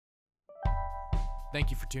Thank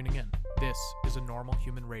you for tuning in. This is a Normal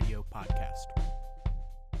Human Radio podcast.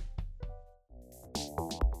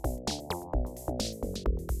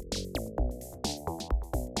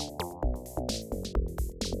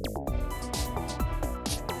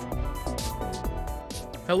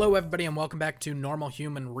 Hello, everybody, and welcome back to Normal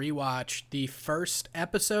Human Rewatch, the first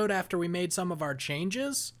episode after we made some of our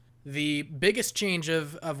changes. The biggest change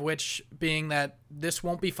of which being that this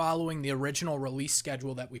won't be following the original release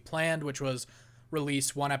schedule that we planned, which was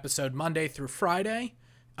release one episode Monday through Friday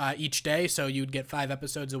each day, so you'd get 5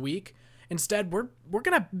 episodes a week. Instead, we're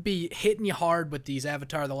going to be hitting you hard with these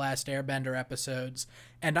Avatar The Last Airbender episodes,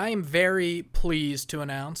 and I am very pleased to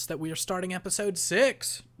announce that we are starting episode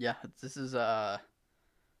 6. Yeah, this is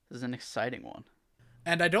an exciting one.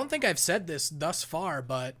 And I don't think I've said this thus far,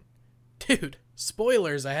 but dude,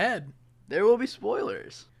 spoilers ahead. There will be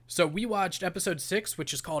spoilers. So we watched episode 6,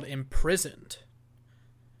 which is called Imprisoned.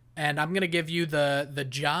 And I'm going to give you the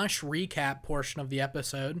Josh recap portion of the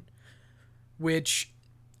episode, which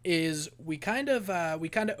is we kind of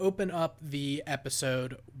open up the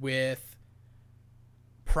episode with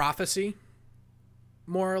prophecy,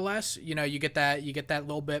 more or less. You know, you get that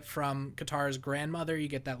little bit from Katara's grandmother, you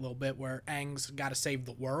get that little bit where Aang's got to save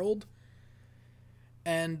the world.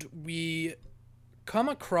 And we come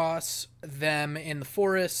across them in the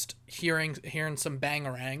forest hearing some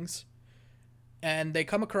bangarangs. And they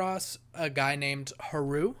come across a guy named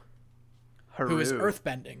Haru, who is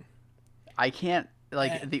earthbending. I can't,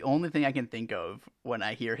 the only thing I can think of when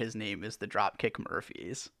I hear his name is the Dropkick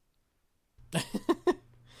Murphys. They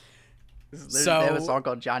have a song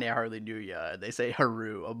called Johnny I Hardly Knew Ya. They say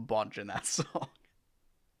Haru a bunch in that song.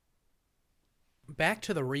 Back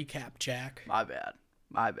to the recap, Jack. My bad.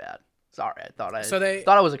 Sorry, I thought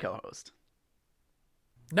I was a co-host.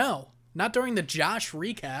 No, not during the Josh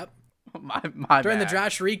recap. My During bad. the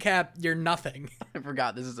Josh recap, you're nothing. I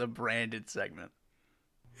forgot this is a branded segment.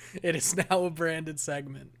 It is now a branded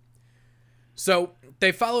segment. So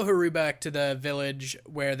they follow Haru back to the village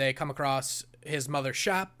where they come across his mother's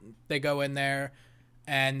shop. They go in there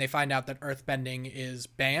and they find out that earthbending is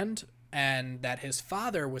banned and that his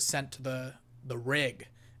father was sent to the rig,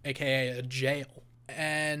 aka a jail.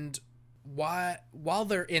 And while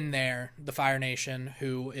they're in there, the Fire Nation,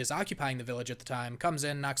 who is occupying the village at the time, comes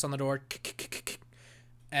in, knocks on the door,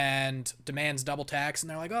 and demands double tax. And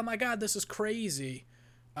they're like, "Oh my God, this is crazy."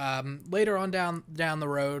 Later on down the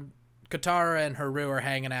road, Katara and Haru are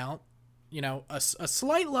hanging out. You know, a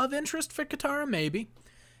slight love interest for Katara, maybe.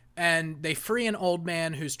 And they free an old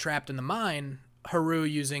man who's trapped in the mine, Haru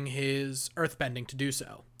using his earthbending to do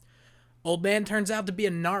so. Old man turns out to be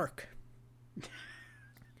a narc.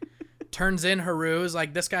 Turns in Haru is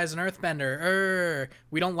like, this guy's an earthbender.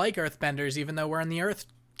 We don't like earthbenders, even though we're in the Earth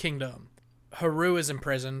Kingdom. Haru is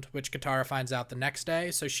imprisoned, which Katara finds out the next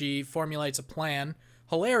day. So she formulates a plan,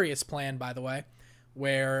 hilarious plan, by the way,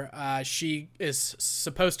 where she is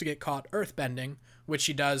supposed to get caught earthbending, which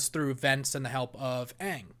she does through vents and the help of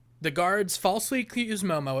Aang. The guards falsely accuse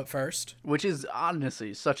Momo at first. Which is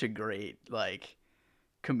honestly such a great,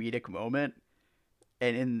 comedic moment.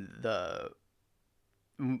 And in the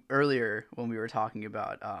earlier when we were talking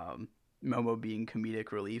about Momo being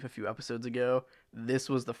comedic relief a few episodes ago, this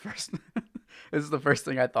was the first this is the first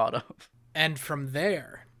thing I thought of. And from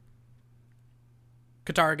there,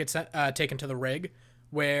 Katara gets taken to the rig,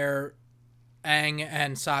 where Aang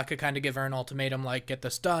and Sokka kind of give her an ultimatum, like, get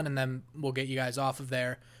this done and then we'll get you guys off of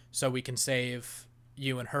there so we can save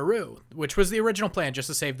you and Haru, which was the original plan, just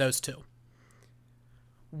to save those two.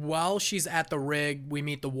 While she's at the rig, we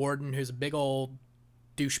meet the warden, who's a big old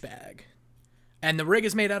douchebag. And the rig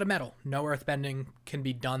is made out of metal. No earthbending can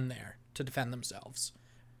be done there to defend themselves.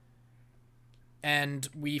 And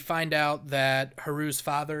we find out that Haru's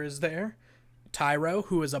father is there, Tyro,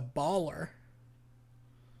 who is a baller.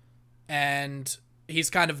 And he's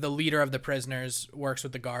kind of the leader of the prisoners, works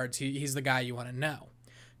with the guards. He's the guy you want to know.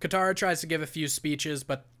 Katara tries to give a few speeches,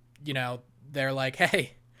 but, you know, they're like,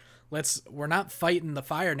 hey, we're not fighting the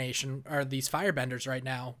Fire Nation, or these firebenders right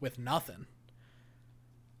now, with nothing.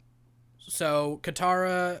 So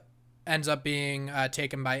Katara ends up being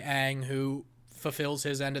taken by Aang, who fulfills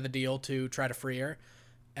his end of the deal to try to free her.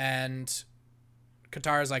 And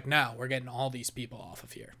Katara's like, no, we're getting all these people off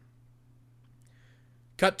of here.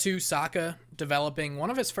 Cut to Sokka developing one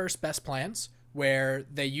of his first best plans, where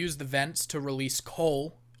they use the vents to release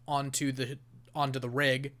coal onto the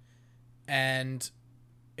rig. And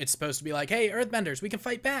it's supposed to be like, hey, earthbenders, we can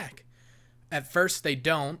fight back. At first they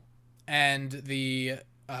don't. And the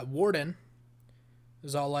warden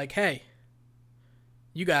is all like, hey,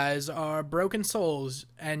 you guys are broken souls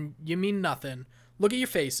and you mean nothing. Look at your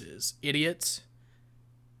faces, idiots.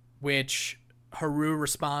 which Haru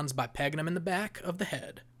responds by pegging him in the back of the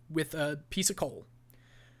head with a piece of coal.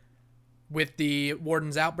 With the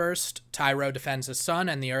Warden's outburst, Tyro defends his son,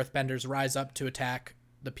 and the Earthbenders rise up to attack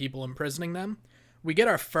the people imprisoning them. We get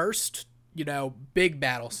our first, big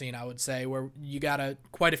battle scene, I would say, where you got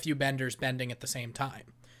quite a few benders bending at the same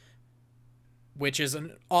time, which is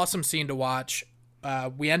an awesome scene to watch.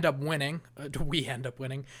 We end up winning.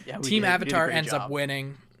 Yeah, Team Avatar ends up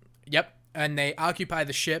winning. Yep. And they occupy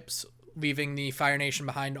the ships, leaving the Fire Nation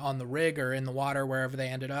behind on the rig or in the water, wherever they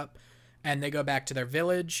ended up. And they go back to their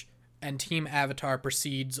village, and Team Avatar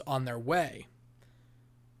proceeds on their way.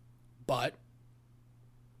 But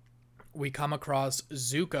we come across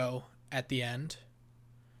Zuko at the end,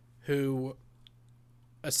 who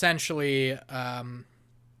essentially...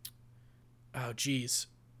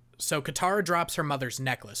 So Katara drops her mother's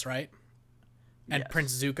necklace, right? And Yes.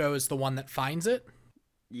 Prince Zuko is the one that finds it?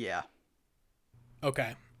 Yeah.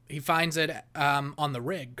 Okay. He finds it on the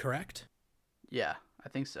rig, correct? Yeah, I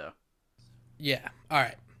think so. Yeah. All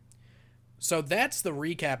right. So that's the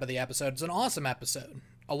recap of the episode. It's an awesome episode.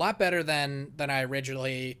 A lot better than I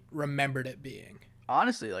originally remembered it being.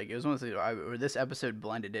 Honestly, it was one of the things where this episode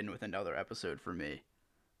blended in with another episode for me.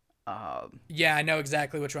 Yeah, I know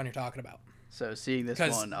exactly which one you're talking about. So seeing this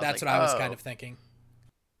Because one, that's what I was kind of thinking.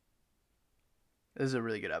 This is a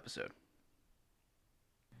really good episode.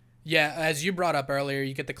 Yeah, as you brought up earlier,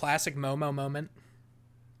 you get the classic Momo moment.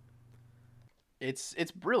 It's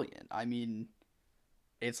brilliant. I mean,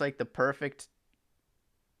 it's the perfect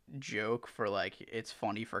joke for it's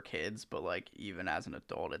funny for kids, but even as an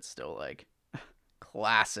adult, it's still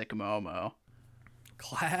classic Momo.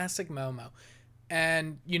 Classic Momo.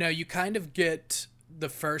 And, you kind of get the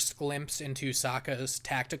first glimpse into Sokka's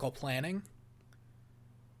tactical planning.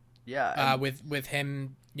 Yeah. With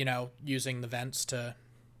him, using the vents to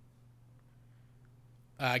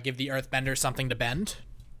give the Earthbender something to bend.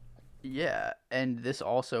 Yeah, and this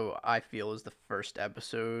also, I feel, is the first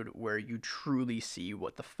episode where you truly see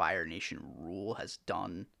what the Fire Nation rule has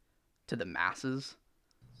done to the masses.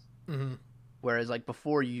 Mm-hmm. Whereas,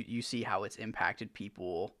 before, you see how it's impacted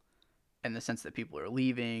people in the sense that people are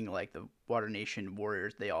leaving, the Water Nation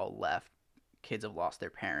warriors, they all left. Kids have lost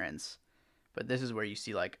their parents. But this is where you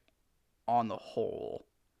see, on the whole,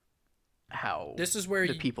 how this is where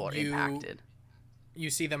the people are impacted. You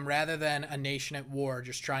see them, rather than a nation at war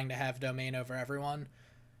just trying to have domain over everyone,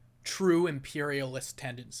 true imperialist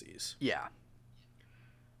tendencies. Yeah.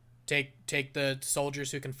 Take the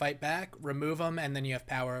soldiers who can fight back, remove them, and then you have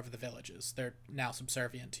power over the villages. They're now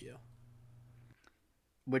subservient to you.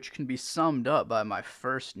 Which can be summed up by my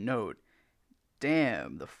first note.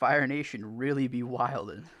 Damn, the Fire Nation really be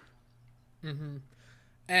wildin'. Mm-hmm.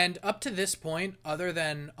 And up to this point, other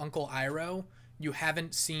than Uncle Iroh, you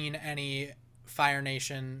haven't seen any Fire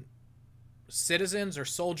Nation citizens or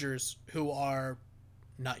soldiers who are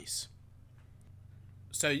nice.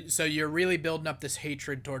 So you're really building up this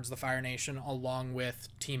hatred towards the Fire Nation along with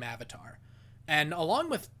Team Avatar. And along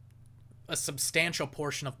with a substantial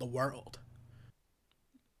portion of the world.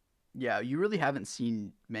 Yeah, you really haven't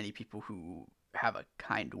seen many people who have a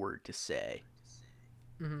kind word to say.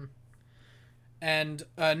 Mm-hmm. And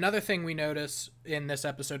another thing we notice in this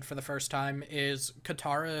episode for the first time is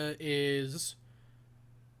Katara is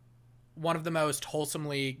one of the most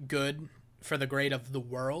wholesomely good for the great of the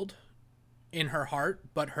world in her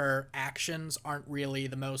heart, but her actions aren't really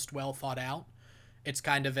the most well thought out. It's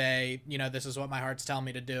kind of a, this is what my heart's telling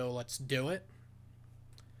me to do, let's do it.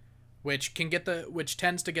 Which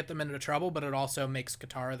tends to get them into trouble, but it also makes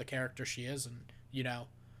Katara the character she is, and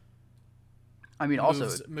I mean,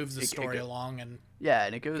 moves the story along. And yeah,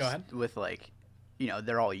 and it goes with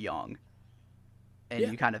they're all young,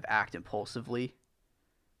 and you kind of act impulsively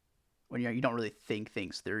when you don't really think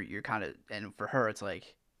things through. You're kind of, and for her, it's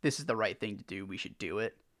this is the right thing to do. We should do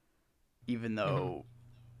it, even though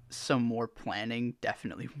some more planning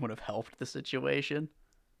definitely would have helped the situation.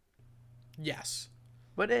 Yes.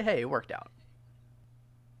 But hey, it worked out.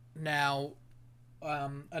 Now,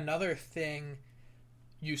 another thing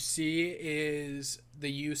you see is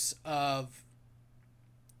the use of,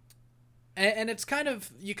 and it's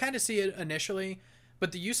you kind of see it initially,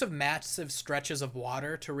 but the use of massive stretches of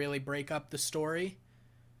water to really break up the story.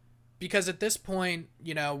 Because at this point,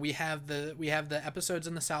 we have the episodes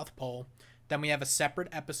in the South Pole, then we have a separate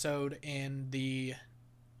episode in the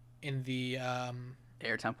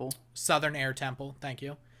Air Temple. Southern Air Temple, thank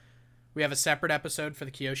you. We have a separate episode for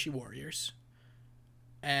the Kyoshi Warriors.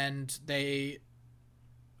 And they...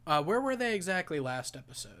 where were they exactly last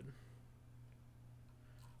episode?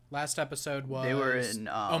 Last episode was... They were in...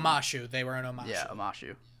 Omashu. They were in Omashu. Yeah,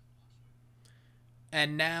 Omashu.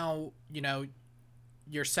 And now,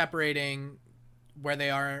 you're separating where they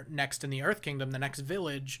are next in the Earth Kingdom, the next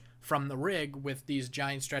village, from the rig with these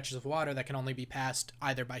giant stretches of water that can only be passed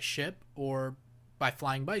either by ship or by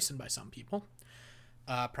flying bison by some people.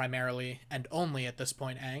 Primarily and only at this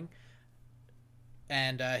point, Aang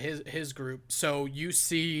and his group. So you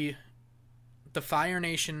see the Fire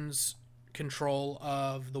Nation's control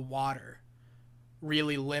of the water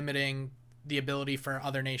really limiting the ability for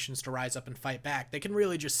other nations to rise up and fight back. They can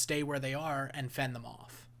really just stay where they are and fend them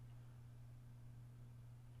off.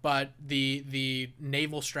 But the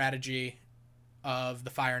naval strategy of the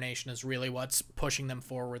Fire Nation is really what's pushing them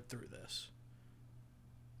forward through this.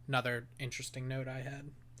 Another interesting note I had.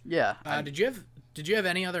 Yeah. Did you have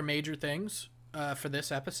any other major things for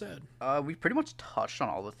this episode? We pretty much touched on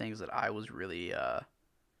all the things that I was really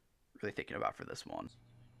thinking about for this one.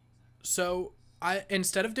 So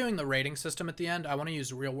instead of doing the rating system at the end, I want to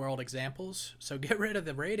use real world examples. So get rid of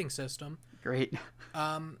the rating system. Great.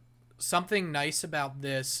 Something nice about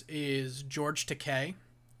this is George Takei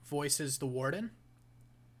voices the Warden.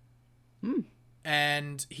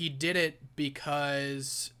 And he did it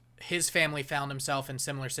because his family found himself in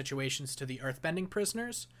similar situations to the earthbending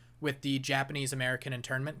prisoners with the Japanese American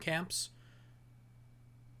internment camps.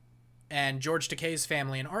 And George Takei's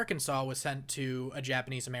family in Arkansas was sent to a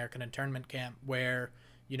Japanese American internment camp where,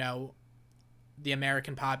 the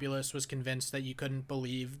American populace was convinced that you couldn't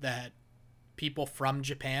believe that people from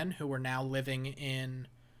Japan who were now living in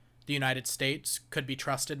the United States could be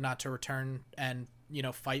trusted not to return and,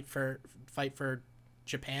 fight for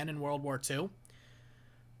Japan in World War II.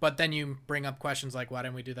 But then you bring up questions like, why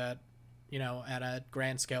didn't we do that, at a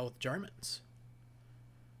grand scale with Germans?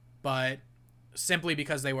 But simply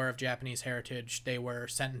because they were of Japanese heritage, they were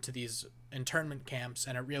sent into these internment camps,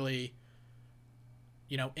 and it really,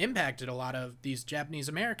 impacted a lot of these Japanese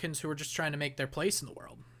Americans who were just trying to make their place in the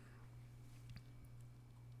world.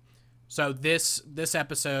 So this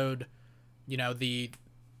episode, the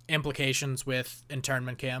implications with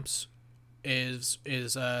internment camps is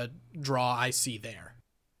a draw I see there.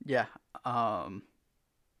 Yeah. I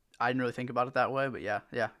didn't really think about it that way, but yeah,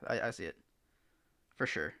 I see it for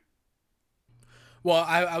sure. Well,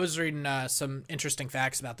 I was reading some interesting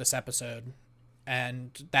facts about this episode,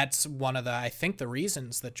 and that's one of I think the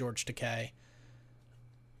reasons that George Takei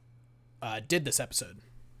did this episode.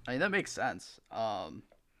 I mean, that makes sense.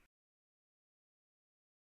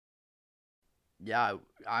 Yeah,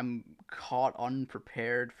 I'm caught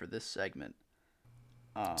unprepared for this segment.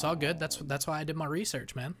 It's all good. That's why I did my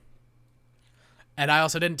research, man. And I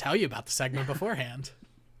also didn't tell you about the segment beforehand.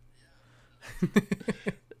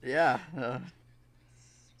 Yeah.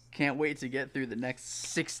 Can't wait to get through the next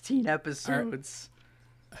 16 episodes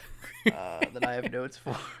that I have notes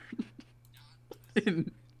for.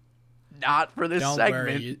 Not for this segment. Don't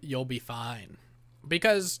worry, you'll be fine.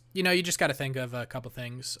 Because, you just got to think of a couple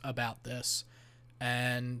things about this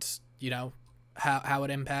and, how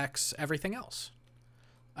it impacts everything else.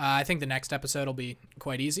 I think the next episode will be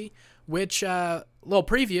quite easy, which, little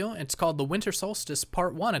preview, it's called The Winter Solstice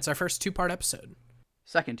Part 1. It's our first 2-part episode.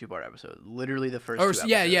 Second 2-part episode. Literally the first 2 episodes.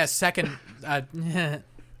 Yeah, second. A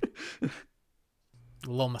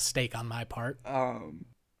little mistake on my part.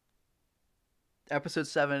 Episode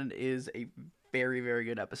 7 is a very, very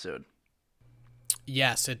good episode.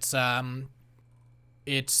 Yes, it's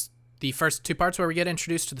the first 2 parts where we get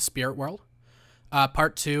introduced to the spirit world.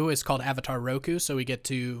 Part 2 is called Avatar Roku, so we get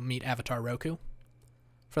to meet Avatar Roku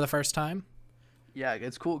for the first time. Yeah,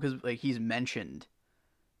 it's cool because he's mentioned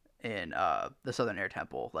in the Southern Air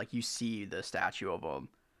Temple. You see the statue of him,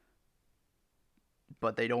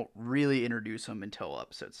 but they don't really introduce him until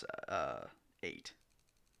episode 8.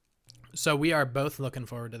 So we are both looking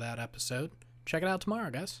forward to that episode. Check it out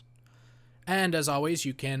tomorrow, guys. And as always,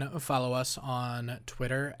 you can follow us on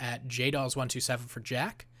Twitter at JDalls127 for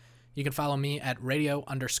Jack. You can follow me at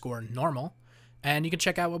radio_normal. And you can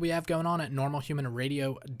check out what we have going on at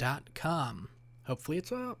normalhumanradio.com. Hopefully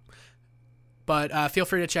it's up. But feel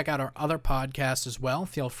free to check out our other podcasts as well.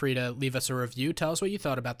 Feel free to leave us a review. Tell us what you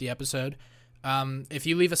thought about the episode. If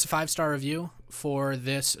you leave us a 5-star review for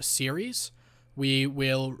this series, we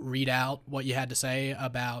will read out what you had to say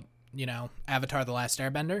about, Avatar The Last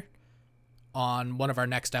Airbender on one of our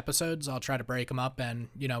next episodes. I'll try to break them up and,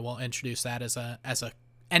 we'll introduce that as a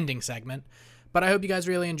ending segment. But I hope you guys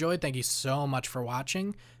really enjoyed. Thank you so much for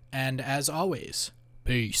watching. And as always,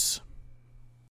 peace.